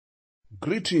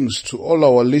Greetings to all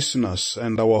our listeners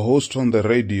and our host on the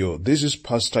radio. This is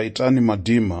Pastor Itani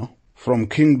Madima from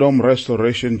Kingdom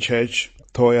Restoration Church,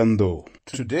 Thohoyandou.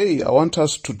 Today I want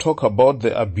us to talk about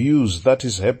the abuse that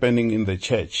is happening in the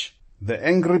church. The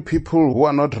angry people who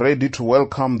are not ready to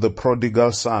welcome the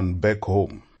prodigal son back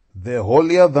home. The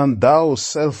holier-than-thou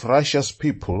self-righteous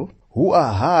people who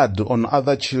are hard on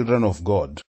other children of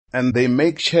God. And they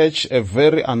make church a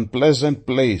very unpleasant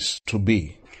place to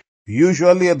be.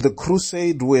 Usually at the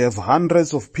crusade we have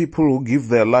hundreds of people who give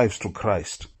their lives to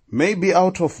Christ. Maybe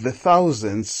out of the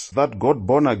thousands that got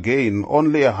born again,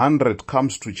 only 100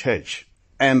 comes to church.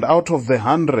 And out of the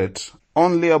 100,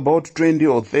 only about 20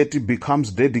 or 30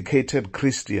 becomes dedicated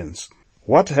Christians.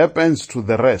 What happens to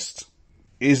the rest?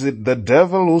 Is it the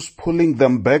devil who's pulling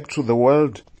them back to the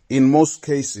world? In most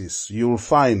cases, you'll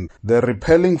find the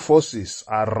repelling forces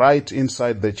are right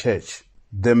inside the church.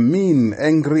 The mean,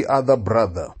 angry other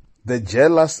brother, the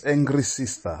jealous, angry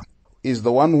sister, is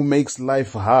the one who makes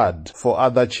life hard for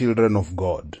other children of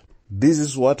God. This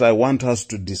is what I want us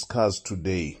to discuss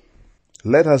today.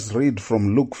 Let us read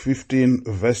from Luke 15,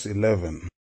 verse 11.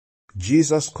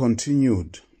 Jesus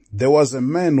continued, "There was a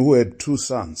man who had 2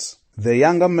 sons. The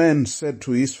younger man said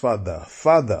to his father,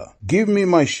 'Father, give me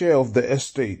my share of the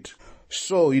estate.'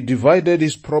 So he divided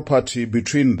his property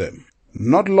between them.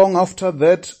 Not long after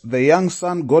that, the young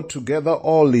son got together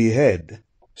all he had,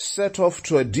 set off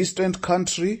to a distant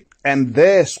country, and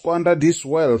there squandered his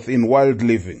wealth in wild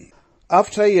living.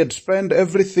 After he had spent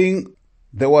everything,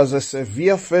 there was a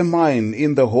severe famine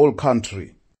in the whole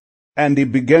country, and he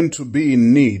began to be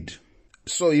in need.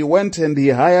 So he went and he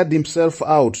hired himself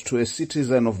out to a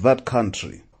citizen of that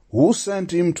country, who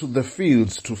sent him to the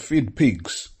fields to feed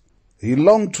pigs. He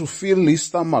longed to fill his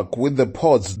stomach with the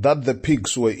pods that the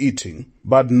pigs were eating,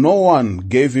 but no one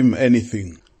gave him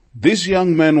anything." This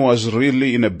young man was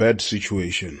really in a bad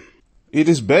situation. It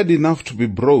is bad enough to be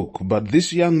broke, but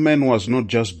this young man was not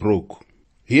just broke.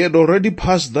 He had already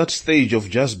passed that stage of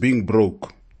just being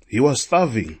broke. He was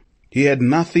starving. He had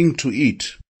nothing to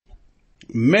eat.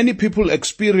 Many people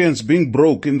experience being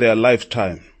broke in their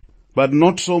lifetime, but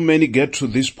not so many get to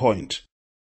this point.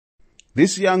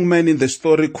 This young man in the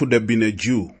story could have been a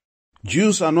Jew.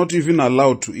 Jews are not even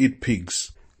allowed to eat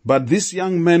pigs. But this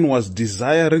young man was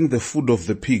desiring the food of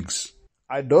the pigs.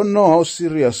 I don't know how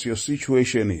serious your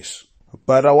situation is,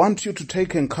 but I want you to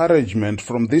take encouragement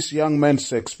from this young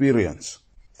man's experience.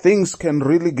 Things can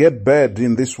really get bad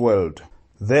in this world.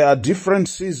 There are different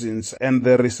seasons and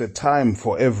there is a time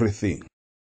for everything.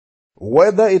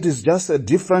 Whether it is just a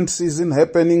different season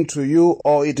happening to you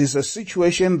or it is a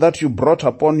situation that you brought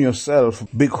upon yourself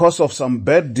because of some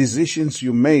bad decisions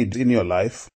you made in your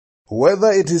life,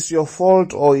 whether it is your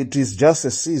fault or it is just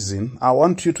a season, I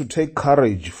want you to take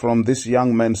courage from this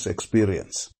young man's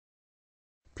experience.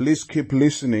 Please keep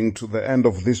listening to the end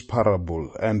of this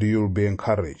parable and you'll be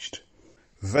encouraged.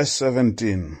 Verse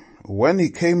 17. When he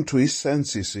came to his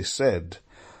senses, he said,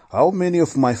 "How many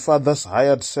of my father's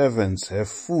hired servants have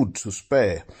food to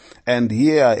spare, and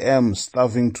here I am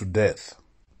starving to death?"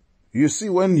 You see,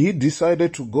 when he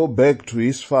decided to go back to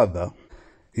his father,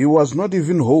 he was not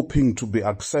even hoping to be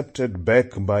accepted back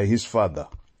by his father.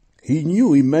 He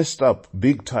knew he messed up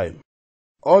big time.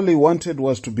 All he wanted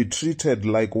was to be treated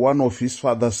like one of his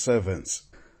father's servants.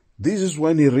 This is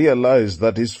when he realized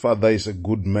that his father is a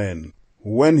good man.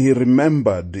 When he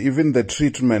remembered even the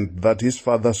treatment that his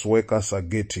father's workers are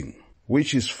getting,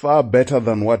 which is far better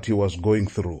than what he was going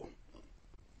through.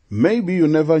 Maybe you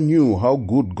never knew how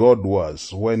good God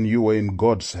was when you were in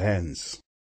God's hands.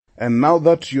 And now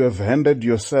that you have handed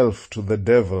yourself to the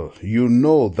devil, you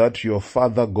know that your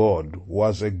Father God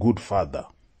was a good father.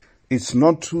 It's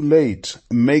not too late.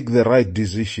 Make the right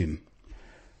decision.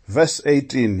 Verse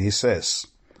 18, he says,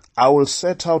 "I will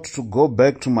set out to go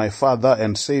back to my father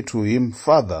and say to him,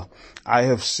 'Father, I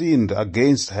have sinned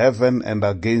against heaven and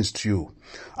against you.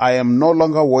 I am no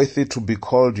longer worthy to be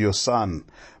called your son.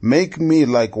 Make me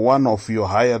like one of your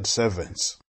hired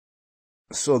servants.'"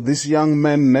 So this young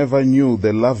man never knew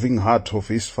the loving heart of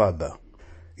his father.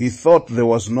 He thought there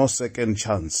was no second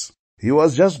chance. He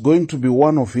was just going to be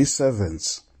one of his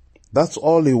servants. That's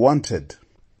all he wanted.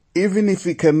 Even if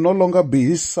he can no longer be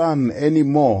his son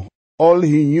anymore, all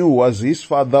he knew was his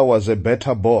father was a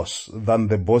better boss than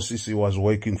the bosses he was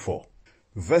working for.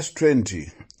 Verse 20,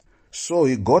 "So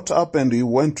he got up and he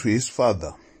went to his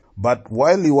father. But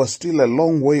while he was still a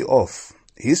long way off,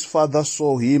 his father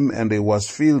saw him and he was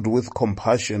filled with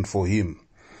compassion for him.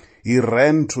 He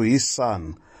ran to his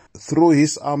son, threw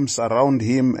his arms around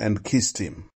him and kissed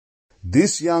him.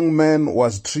 This young man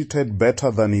was treated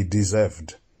better than he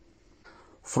deserved.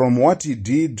 From what he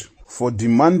did, for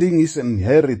demanding his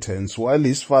inheritance while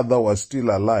his father was still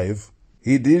alive.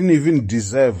 He didn't even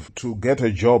deserve to get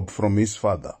a job from his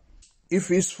father. If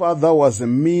his father was a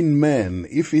mean man,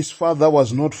 if his father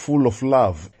was not full of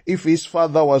love, if his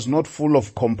father was not full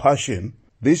of compassion,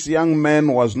 this young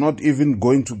man was not even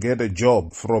going to get a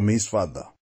job from his father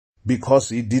because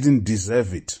he didn't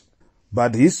deserve it.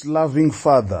 But his loving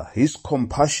father, his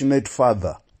compassionate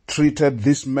father, treated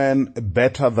this man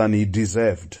better than he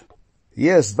deserved.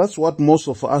 Yes, that's what most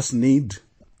of us need.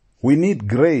 We need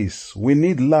grace. We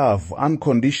need love,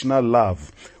 unconditional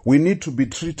love. We need to be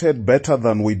treated better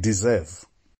than we deserve.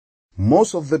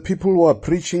 Most of the people who are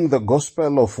preaching the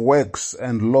gospel of works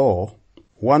and law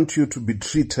want you to be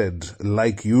treated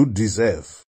like you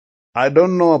deserve. I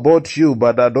don't know about you,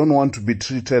 but I don't want to be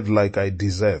treated like I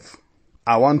deserve.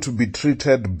 I want to be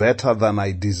treated better than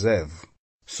I deserve.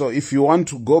 So if you want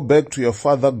to go back to your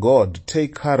Father God,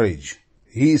 take courage.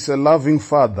 He is a loving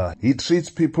Father. He treats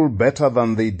people better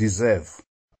than they deserve.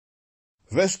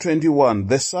 Verse 21,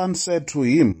 the son said to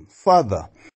him, Father,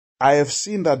 I have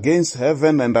sinned against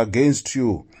heaven and against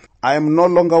you. I am no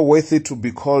longer worthy to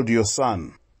be called your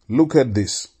son. Look at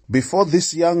this. Before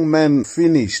this young man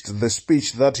finished the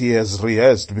speech that he has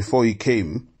rehearsed before he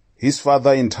came, his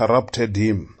father interrupted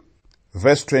him.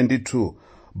 Verse 22,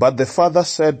 but the father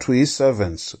said to his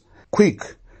servants,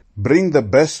 quick, bring the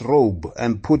best robe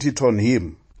and put it on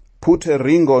him. Put a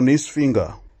ring on his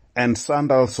finger and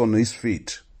sandals on his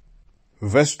feet.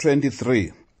 Verse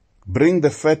 23, bring the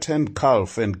fattened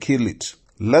calf and kill it.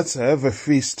 Let's have a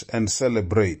feast and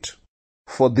celebrate.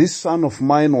 For this son of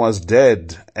mine was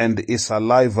dead and is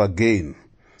alive again.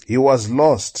 He was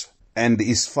lost and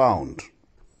is found.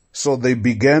 So they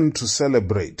began to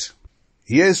celebrate.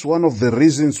 Here is one of the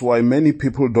reasons why many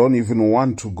people don't even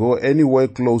want to go anywhere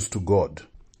close to God.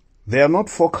 They are not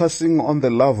focusing on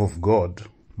the love of God.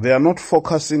 They are not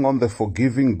focusing on the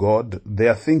forgiving God. They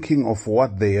are thinking of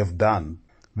what they have done.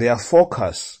 Their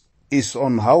focus is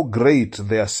on how great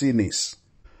their sin is.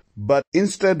 But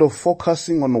instead of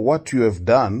focusing on what you have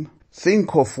done,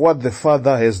 think of what the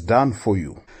Father has done for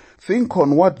you. Think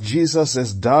on what Jesus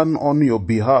has done on your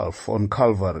behalf on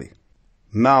Calvary.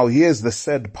 Now here's the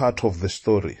sad part of the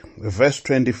story. Verse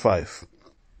 25.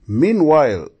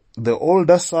 Meanwhile, the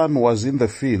older son was in the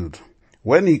field.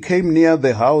 When he came near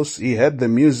the house, he heard the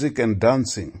music and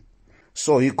dancing.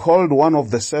 So he called one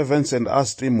of the servants and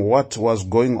asked him what was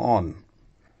going on.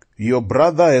 Your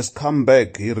brother has come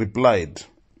back, he replied,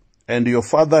 and your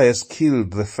father has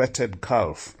killed the fatted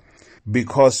calf,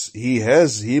 because he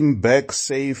has him back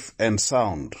safe and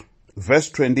sound. Verse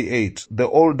 28, the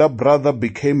older brother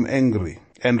became angry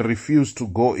and refused to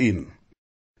go in.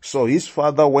 So his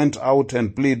father went out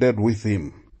and pleaded with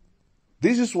him.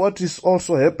 This is what is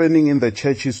also happening in the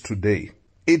churches today.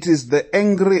 It is the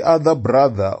angry other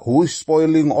brother who is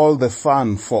spoiling all the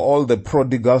fun for all the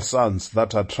prodigal sons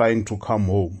that are trying to come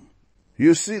home.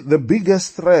 You see, the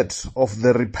biggest threat of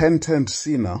the repentant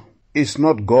sinner is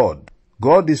not God.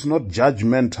 God is not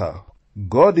judgmental.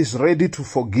 God is ready to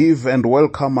forgive and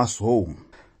welcome us home.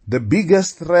 The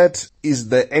biggest threat is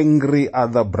the angry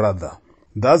other brother.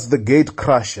 That's the gate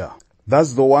crusher.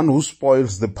 That's the one who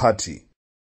spoils the party.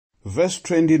 Verse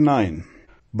 29,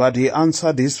 but he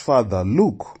answered his father,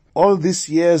 look, all these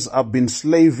years I've been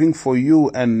slaving for you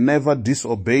and never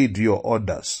disobeyed your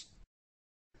orders.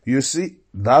 You see,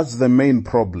 that's the main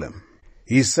problem.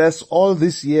 He says, all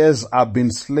these years I've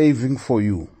been slaving for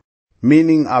you,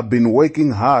 meaning I've been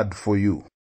working hard for you.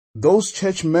 Those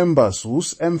church members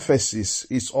whose emphasis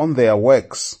is on their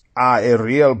works are a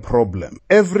real problem.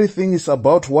 Everything is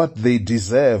about what they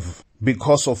deserve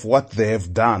because of what they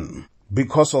have done,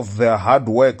 because of their hard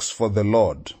works for the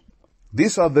Lord.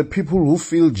 These are the people who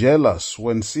feel jealous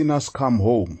when sinners come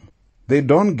home. They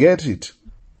don't get it.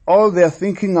 All they are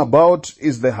thinking about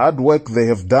is the hard work they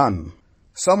have done.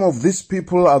 Some of these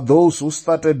people are those who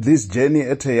started this journey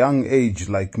at a young age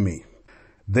like me.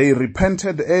 They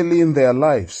repented early in their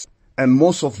lives, and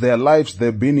most of their lives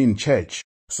they've been in church.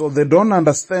 So they don't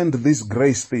understand this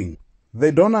grace thing.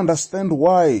 They don't understand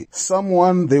why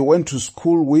someone they went to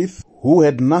school with, who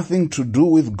had nothing to do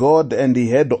with God and he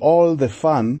had all the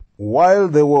fun, while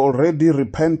they were already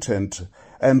repentant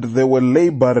and they were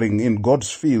laboring in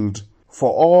God's field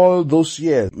for all those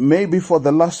years, maybe for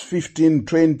the last 15,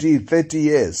 20, 30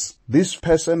 years, this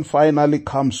person finally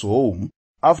comes home.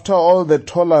 After all the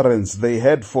tolerance they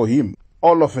had for him,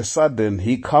 all of a sudden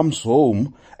he comes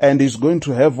home and is going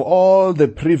to have all the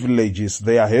privileges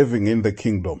they are having in the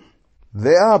kingdom.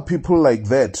 There are people like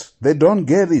that. They don't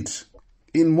get it.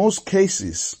 In most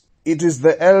cases, It is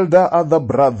the other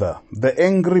brother, the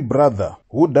angry brother,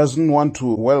 who doesn't want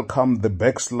to welcome the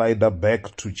backslider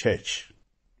back to church.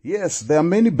 Yes, there are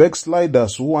many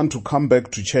backsliders who want to come back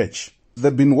to church.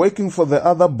 They've been working for the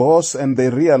other boss and they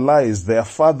realize their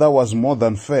father was more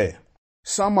than fair.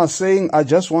 Some are saying, I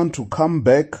just want to come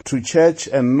back to church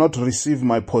and not receive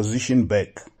my position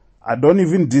back. I don't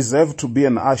even deserve to be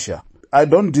an usher. I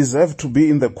don't deserve to be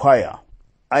in the choir.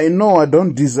 I know I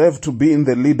don't deserve to be in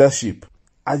the leadership.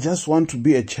 I just want to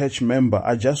be a church member.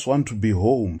 I just want to be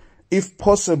home. If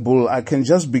possible, I can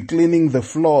just be cleaning the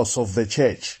floors of the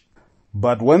church.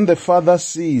 But when the Father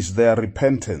sees their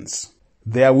repentance,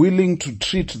 they are willing to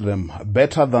treat them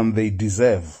better than they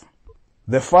deserve.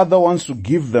 The Father wants to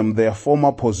give them their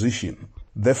former position.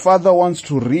 The Father wants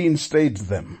to reinstate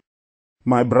them.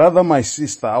 My brother, my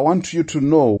sister, I want you to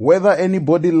know, whether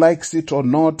anybody likes it or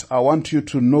not, I want you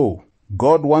to know,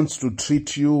 God wants to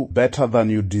treat you better than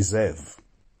you deserve.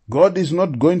 God is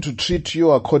not going to treat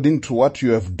you according to what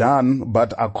you have done,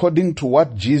 but according to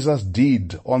what Jesus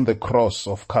did on the cross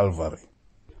of Calvary.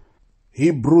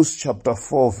 Hebrews chapter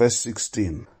 4 verse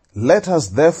 16. Let us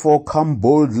therefore come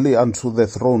boldly unto the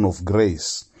throne of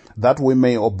grace, that we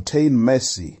may obtain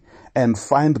mercy and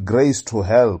find grace to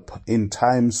help in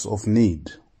times of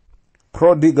need.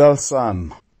 Prodigal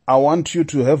son, I want you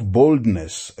to have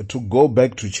boldness to go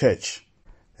back to church.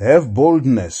 Have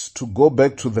boldness to go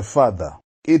back to the Father.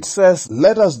 It says,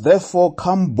 let us therefore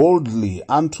come boldly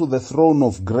unto the throne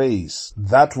of grace,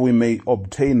 that we may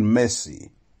obtain mercy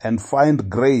and find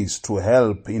grace to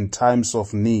help in times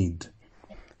of need.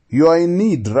 You are in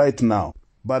need right now,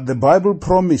 but the Bible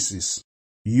promises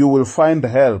you will find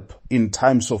help in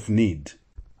times of need.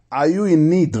 Are you in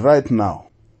need right now?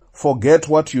 Forget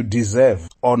what you deserve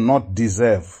or not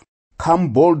deserve. Come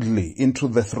boldly into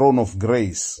the throne of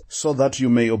grace so that you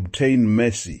may obtain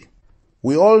mercy.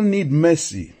 We all need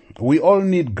mercy. We all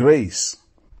need grace.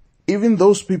 Even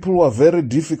those people who are very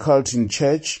difficult in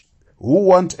church, who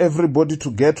want everybody to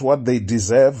get what they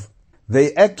deserve,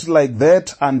 they act like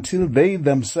that until they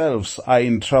themselves are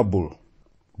in trouble.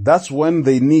 That's when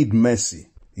they need mercy.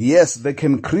 Yes, they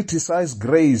can criticize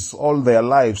grace all their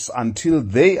lives until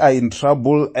they are in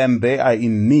trouble and they are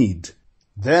in need.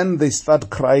 Then they start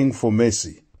crying for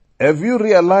mercy. Have you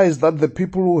realized that the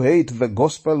people who hate the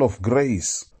gospel of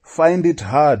grace find it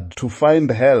hard to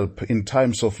find help in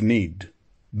times of need?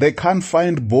 They can't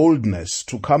find boldness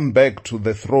to come back to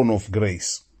the throne of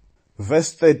grace.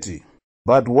 Verse 30.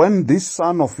 But when this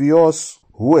son of yours,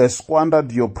 who has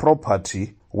squandered your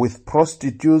property with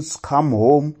prostitutes, come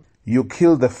home, you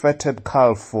kill the fatted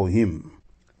calf for him.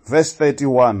 Verse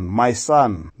 31. My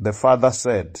son, the father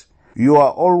said, you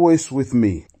are always with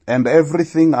me, and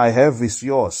everything I have is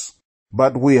yours.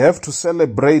 But we have to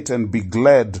celebrate and be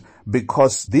glad,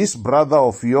 because this brother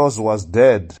of yours was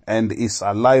dead and is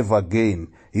alive again.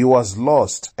 He was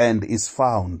lost and is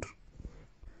found.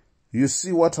 You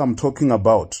see what I'm talking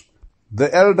about?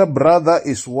 The elder brother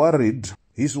is worried.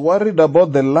 He's worried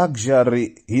about the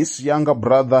luxury his younger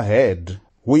brother had,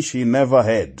 which he never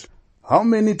had. How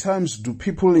many times do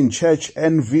people in church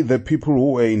envy the people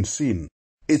who were in sin?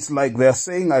 It's like they're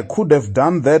saying, I could have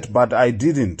done that, but I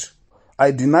didn't.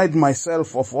 I denied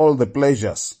myself of all the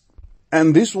pleasures.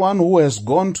 And this one who has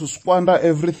gone to squander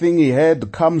everything he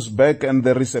had comes back and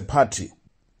there is a party.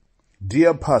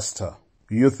 Dear pastor,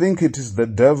 you think it is the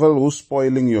devil who's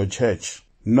spoiling your church.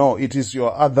 No, it is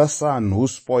your other son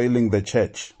who's spoiling the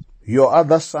church. Your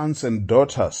other sons and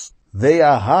daughters, they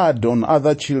are hard on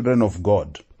other children of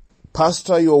God.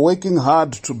 Pastor, you're working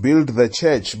hard to build the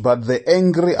church, but the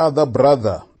angry other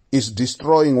brother is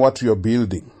destroying what you're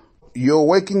building. You're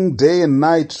working day and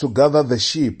night to gather the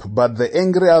sheep, but the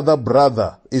angry other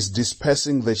brother is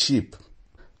dispersing the sheep.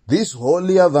 These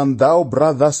holier-than-thou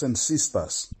brothers and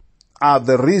sisters are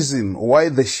the reason why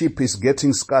the sheep is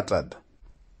getting scattered.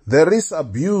 There is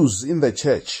abuse in the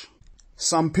church.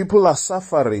 Some people are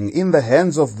suffering in the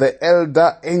hands of the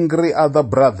elder angry other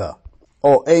brother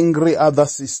or angry other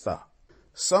sister.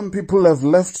 Some people have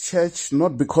left church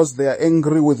not because they are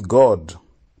angry with God,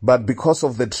 but because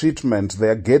of the treatment they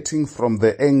are getting from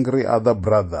the angry other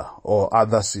brother or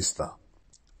other sister.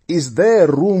 Is there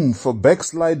room for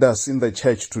backsliders in the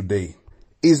church today?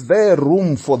 Is there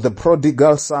room for the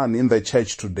prodigal son in the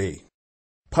church today?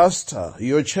 Pastor,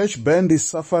 your church band is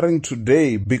suffering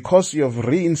today because you have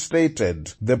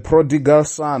reinstated the prodigal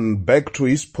son back to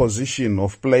his position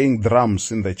of playing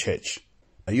drums in the church.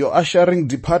 Your ushering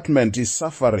department is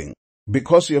suffering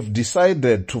because you have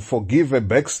decided to forgive a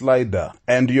backslider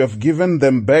and you have given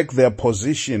them back their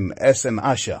position as an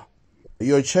usher.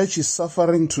 Your church is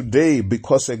suffering today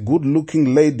because a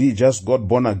good-looking lady just got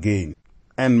born again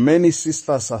and many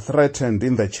sisters are threatened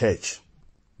in the church.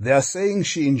 They are saying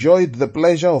she enjoyed the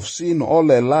pleasure of sin all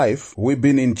her life. We've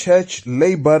been in church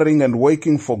laboring and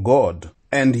working for God,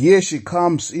 and here she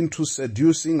comes into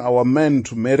seducing our men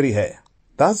to marry her.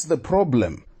 That's the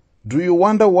problem. Do you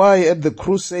wonder why at the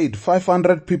crusade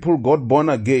 500 people got born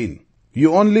again?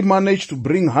 You only managed to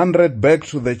bring 100 back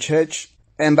to the church,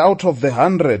 and out of the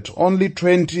 100, only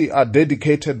 20 are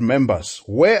dedicated members.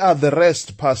 Where are the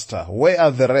rest, Pastor? Where are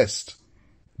the rest?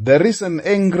 There is an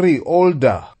angry,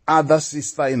 older, other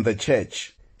sister in the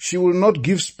church. She will not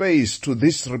give space to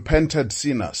these repented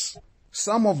sinners.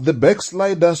 Some of the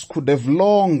backsliders could have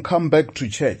long come back to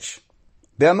church.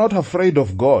 They are not afraid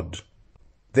of God.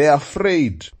 They are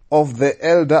afraid of the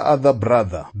elder other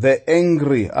brother, the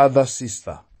angry other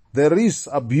sister. There is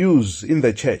abuse in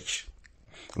the church.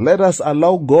 Let us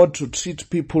allow God to treat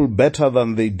people better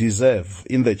than they deserve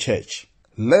in the church.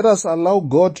 Let us allow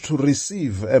God to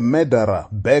receive a murderer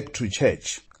back to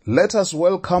church. Let us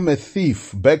welcome a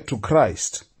thief back to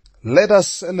Christ. Let us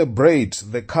celebrate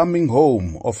the coming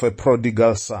home of a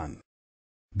prodigal son.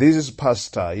 This is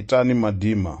Pastor Itani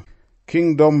Madima,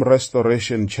 Kingdom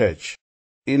Restoration Church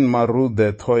in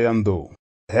Marude, Thohoyandou.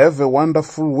 Have a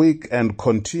wonderful week and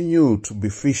continue to be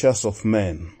fishers of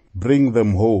men. Bring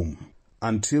them home.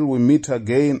 Until we meet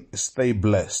again, stay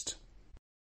blessed.